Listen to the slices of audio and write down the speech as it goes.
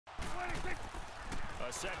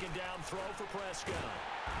A second down throw for Prescott.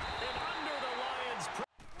 And under the Lions.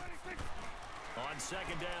 On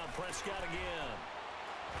second down, Prescott again.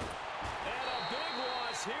 And a big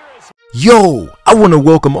loss here is... Yo, I want to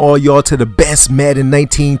welcome all y'all to the best Madden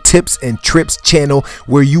 19 tips and trips channel,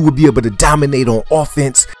 where you will be able to dominate on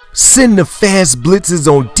offense, send the fast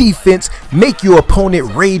blitzes on defense, make your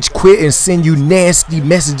opponent rage quit and send you nasty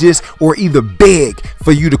messages, or either beg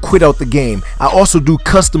for you to quit out the game. I also do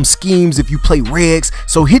custom schemes if you play regs,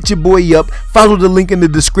 so hit your boy up, follow the link in the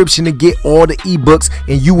description to get all the ebooks,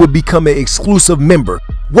 and you will become an exclusive member.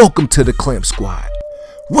 Welcome to the Clamp Squad.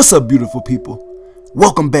 What's up, beautiful people?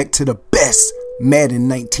 Welcome back to the best Madden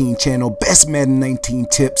 19 channel, best Madden 19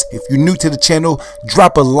 tips. If you're new to the channel,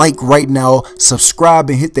 drop a like right now, subscribe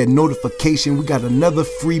and hit that notification. We got another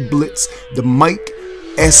free blitz, the Mike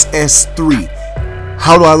SS3.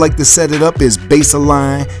 How do I like to set it up is base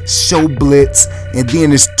align, show blitz, and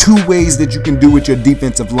then there's two ways that you can do with your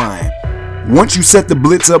defensive line. Once you set the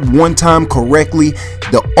blitz up one time correctly,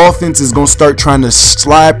 the offense is going to start trying to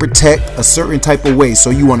slide protect a certain type of way. So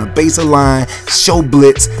you want to base a line, show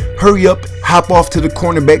blitz, hurry up, hop off to the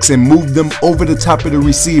cornerbacks and move them over the top of the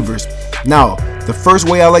receivers. Now, the first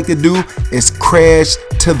way I like to do is crash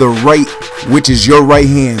to the right, which is your right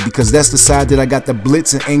hand, because that's the side that I got the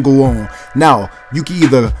blitz and angle on. Now, you can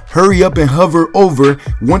either hurry up and hover over.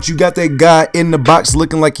 Once you got that guy in the box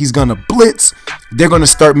looking like he's gonna blitz, they're gonna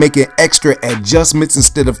start making extra adjustments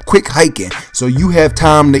instead of quick hiking. So you have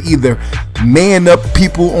time to either man up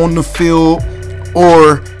people on the field,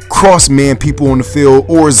 or cross man people on the field,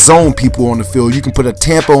 or zone people on the field. You can put a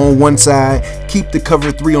Tampa on one side, keep the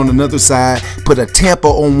cover 3 on another side, put a Tampa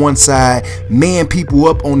on one side, man people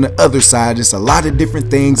up on the other side. It's a lot of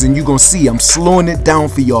different things, and you're gonna see I'm slowing it down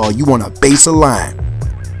for y'all. You want to base a line,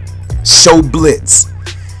 show blitz,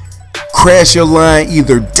 crash your line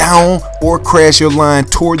either down or crash your line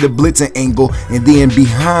toward the blitzing angle, and then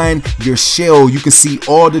behind your shell you can see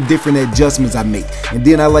all the different adjustments I make. And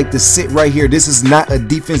then I like to sit right here. This is not a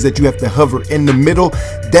defense that you have to hover in the middle.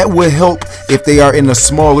 That will help if they are in a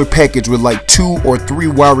smaller package with like 2 or 3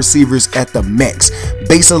 wide receivers at the max.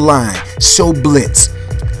 Base a line, show blitz,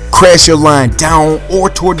 crash your line down or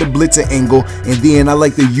toward the blitzing angle, and then I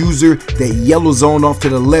like the user that yellow zone off to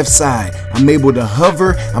the left side. I'm able to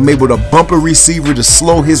hover, I'm able to bump a receiver to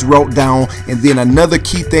slow his route down. And then another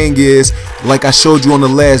key thing is, like I showed you on the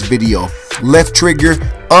last video, left trigger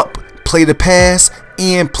up, play the pass,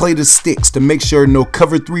 and play the sticks to make sure no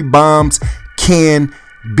cover 3 bombs can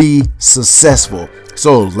be successful.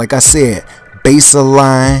 So like I said, base a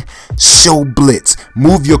line, show blitz,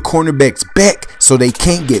 move your cornerbacks back so they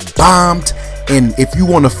can't get bombed. And if you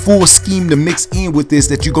want a full scheme to mix in with this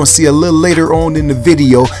that you're gonna see a little later on in the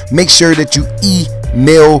video, make sure that you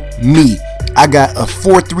email me. I got a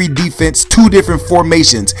 4-3 defense, 2 different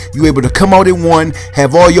formations. You able to come out in one,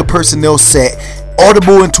 have all your personnel set,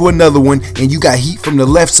 audible into another one, and you got heat from the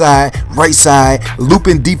left side, right side,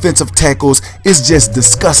 looping defensive tackles. It's just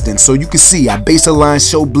disgusting. So you can see I base a line,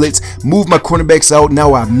 show blitz, move my cornerbacks out.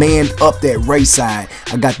 Now I manned up that right side.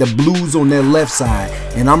 I got the blues on that left side,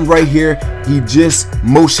 and I'm right here. He just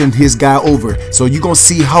motioned his guy over. So you're gonna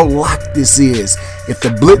see how locked this is. If the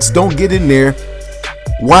blitz don't get in there,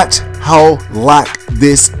 watch how locked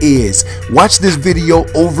this is. Watch this video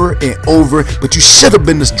over and over, but you should have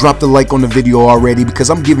been just dropped a like on the video already, because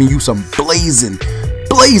I'm giving you some blazing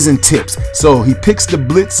tips. So he picks the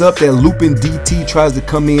blitz up, that looping DT tries to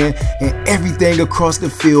come in, and everything across the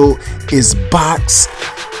field is boxed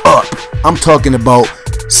up. I'm talking about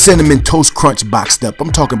Cinnamon Toast Crunch boxed up.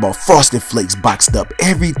 I'm talking about Frosted Flakes boxed up.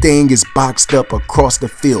 Everything is boxed up across the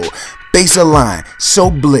field. Base a line,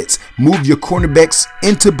 show blitz, move your cornerbacks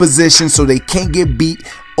into position so they can't get beat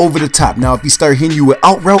over the top. Now if he start hitting you with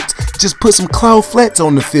out routes, just put some cloud flats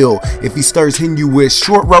on the field. If he starts hitting you with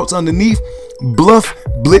short routes underneath, bluff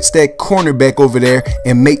blitz that cornerback over there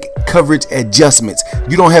and make coverage adjustments.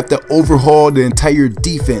 You don't have to overhaul the entire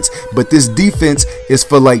defense, but this defense is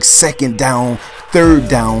for like 2nd down, 3rd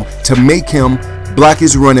down, to make him block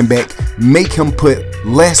his running back, make him put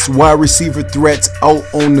less wide receiver threats out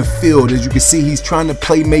on the field. As you can see, he's trying to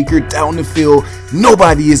playmaker down the field.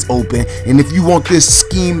 Nobody is open. And if you want this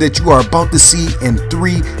scheme that you are about to see in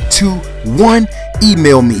 3, 2, 1,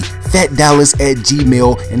 email me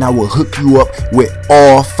phatdollaz@gmail.com, and I will hook you up with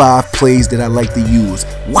all 5 plays that I like to use.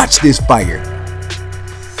 Watch this fire.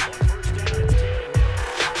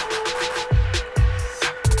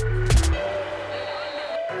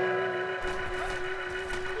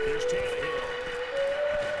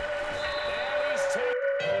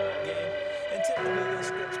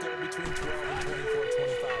 Between 12 and 24,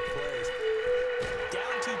 25 plays.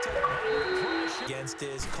 Down 2 touchdowns. against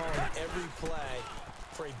is calling every play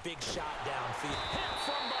for a big shot downfield. Hit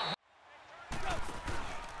from behind.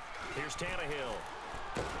 Here's Tannehill.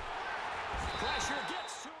 Pressure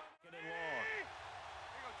gets to him. And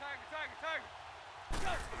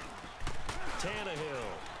long. Tannehill.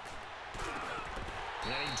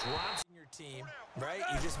 And he drops Your team, right?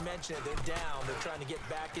 You just mentioned it. They're down. They're trying to get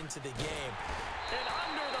back into the game. and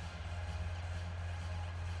under the